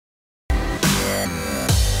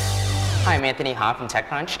Hi, I'm Anthony Ha from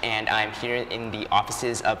TechCrunch, and I'm here in the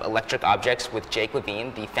offices of Electric Objects with Jake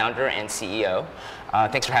Levine, the founder and CEO.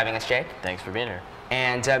 Thanks for having us, Jake. Thanks for being here.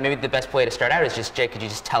 And maybe the best way to start out is just, Jake, could you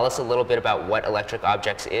just tell us a little bit about what Electric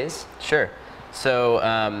Objects is? Sure. So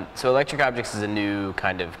Electric Objects is a new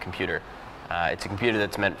kind of computer. It's a computer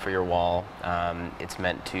that's meant for your wall. It's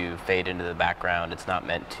meant to fade into the background. It's not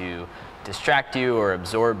meant to distract you or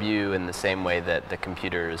absorb you in the same way that the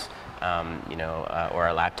computers, or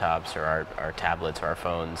our laptops or our tablets or our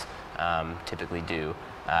phones typically do.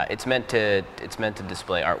 It's meant to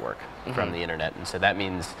display artwork from the internet, and so that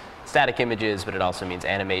means static images, but it also means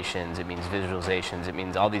animations. It means visualizations. It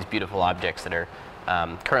means all these beautiful objects that are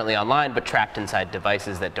currently online, but trapped inside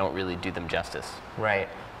devices that don't really do them justice. Right.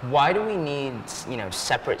 Why do we need,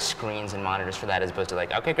 separate screens and monitors for that, as opposed to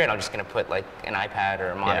like, okay, great, I'm just going to put like an iPad or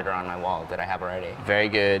a monitor on my wall that I have already? Very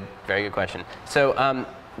good question. So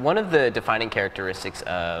one of the defining characteristics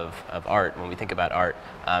of art, when we think about art,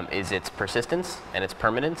 is its persistence and its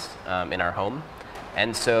permanence in our home.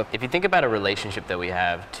 And so if you think about a relationship that we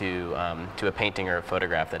have to a painting or a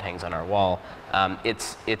photograph that hangs on our wall,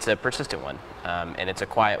 it's a persistent one, and it's a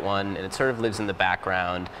quiet one, and it sort of lives in the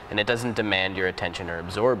background, and it doesn't demand your attention or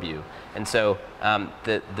absorb you. And so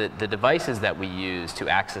the devices that we use to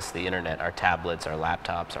access the internet, our tablets, our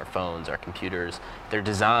laptops, our phones, our computers, they're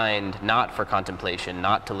designed not for contemplation,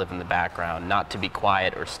 not to live in the background, not to be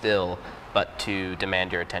quiet or still, but to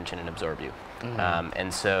demand your attention and absorb you.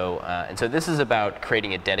 And so this is about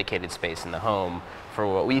creating a dedicated space in the home for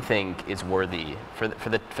what we think is worthy, for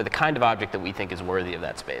the kind of object that we think is worthy of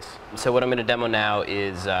that space. So what I'm going to demo now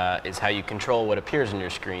is how you control what appears on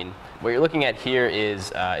your screen. What you're looking at here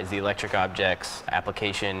is the Electric Objects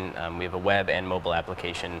application. We have a web and mobile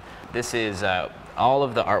application. This is all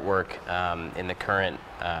of the artwork in the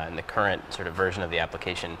current sort of version of the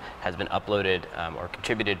application has been uploaded or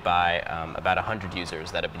contributed by about 100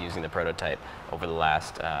 users that have been using the prototype over the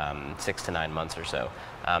last 6 to 9 months or so.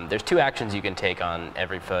 There's two actions you can take on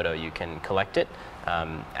every photo. You can collect it,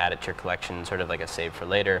 add it to your collection, sort of like a save for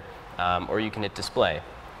later, or you can hit display,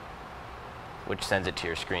 which sends it to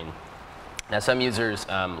your screen. Now, some users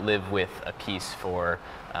live with a piece for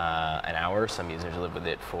an hour. Some users live with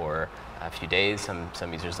it for a few days.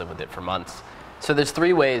 Some users live with it for months. So there's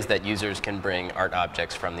three ways that users can bring art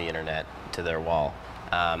objects from the internet to their wall.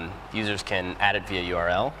 Users can add it via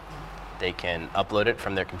URL. They can upload it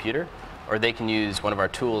from their computer, or they can use one of our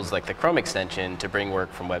tools like the Chrome extension to bring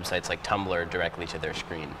work from websites like Tumblr directly to their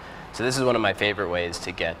screen. So this is one of my favorite ways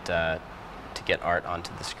to get art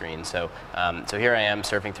onto the screen. So here I am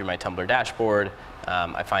surfing through my Tumblr dashboard.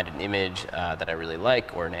 I find an image that I really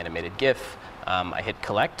like, or an animated GIF. I hit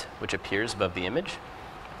collect, which appears above the image.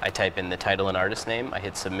 I type in the title and artist name. I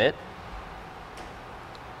hit submit.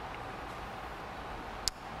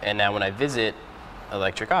 And now when I visit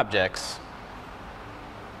Electric Objects,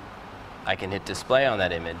 I can hit display on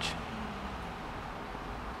that image,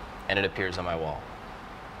 and it appears on my wall.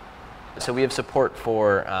 So we have support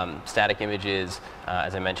for static images.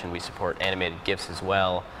 As I mentioned, we support animated GIFs as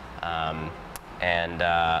well.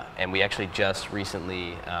 And we actually just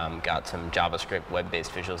recently got some JavaScript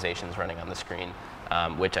web-based visualizations running on the screen,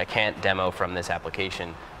 which I can't demo from this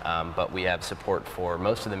application, but we have support for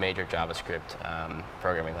most of the major JavaScript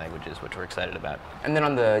programming languages, which we're excited about. And then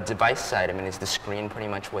on the device side, is the screen pretty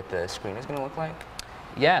much what the screen is going to look like?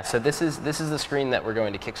 Yeah, so this is the screen that we're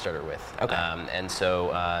going to Kickstarter with. Okay. And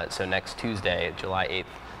so next Tuesday, July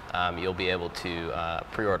 8th, you'll be able to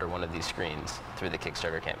pre-order one of these screens through the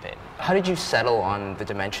Kickstarter campaign. How did you settle on the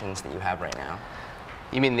dimensions that you have right now?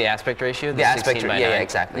 You mean the aspect ratio? The aspect ratio, yeah,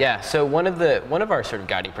 exactly. Yeah, so one of our sort of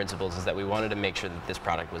guiding principles is that we wanted to make sure that this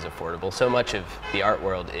product was affordable. So much of the art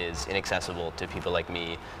world is inaccessible to people like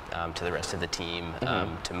me, to the rest of the team,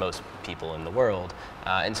 to most people in the world.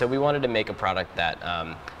 And so we wanted to make a product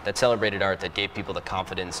that celebrated art, that gave people the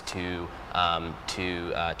confidence to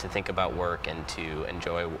think about work and to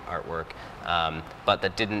enjoy artwork, but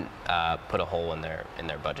that didn't put a hole in their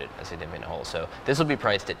budget, a significant hole. So this will be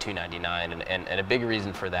priced at $299, and a big reason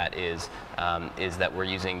for that is that we're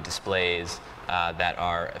using displays that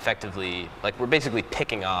are effectively, like, we're basically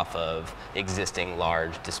picking off of existing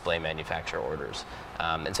large display manufacturer orders.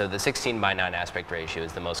 And so the 16:9 aspect ratio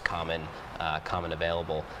is the most common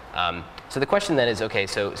available. So the question then is, okay,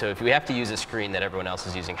 so if we have to use a screen that everyone else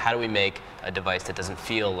is using, how do we make a device that doesn't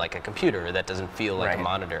feel like a computer, or that doesn't feel like a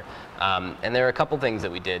monitor? And there are a couple things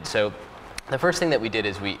that we did. So the first thing that we did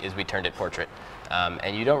is we turned it portrait.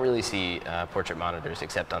 And you don't really see portrait monitors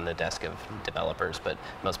except on the desk of developers, but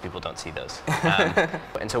most people don't see those.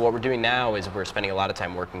 And so what we're doing now is we're spending a lot of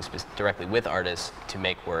time working directly with artists to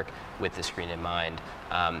make work with the screen in mind.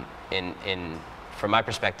 From my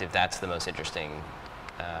perspective, that's the most interesting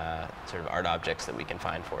sort of art objects that we can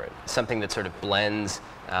find for it. Something that sort of blends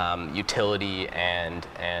utility and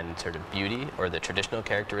sort of beauty, or the traditional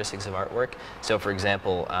characteristics of artwork. So for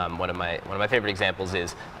example, one of my favorite examples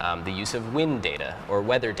is the use of wind data or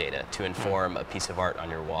weather data to inform a piece of art on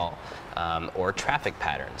your wall. Or traffic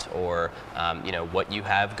patterns, or you know, what you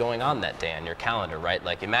have going on that day on your calendar, right?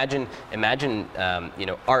 Like imagine you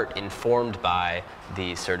know, art informed by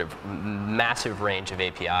the sort of massive range of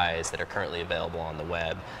APIs that are currently available on the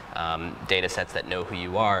web. Data sets that know who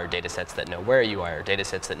you are, data sets that know where you are, data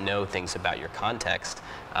sets that know things about your context,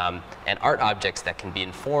 and art objects that can be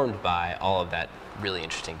informed by all of that really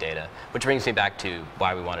interesting data, which brings me back to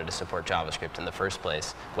why we wanted to support JavaScript in the first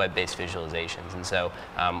place, web-based visualizations. And so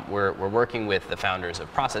we're working with the founders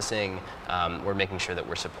of processing. We're making sure that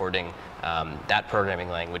we're supporting that programming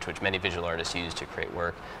language, which many visual artists use to create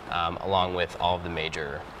work, along with all of the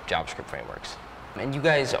major JavaScript frameworks. And you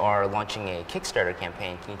guys are launching a Kickstarter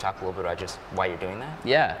campaign. Can you talk a little bit about just why you're doing that?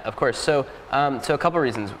 Yeah, of course. So, so a couple of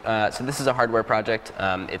reasons. So this is a hardware project.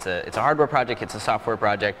 It's a hardware project. It's a software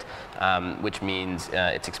project, which means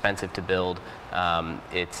it's expensive to build.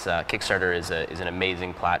 Kickstarter is an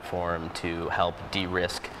amazing platform to help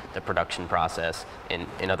de-risk the production process.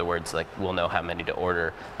 In other words, like, we'll know how many to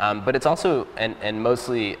order. But it's also and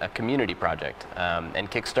mostly a community project. And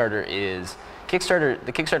the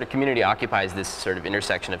Kickstarter community occupies this sort of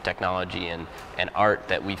intersection of technology and art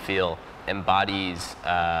that we feel embodies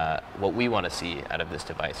what we want to see out of this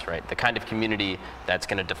device, right? The kind of community that's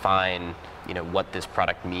going to define, you know, what this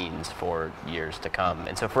product means for years to come.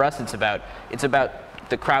 And so for us, it's about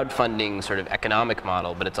the crowdfunding sort of economic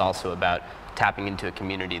model, but it's also about tapping into a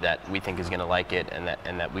community that we think is going to like it and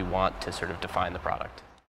that we want to sort of define the product.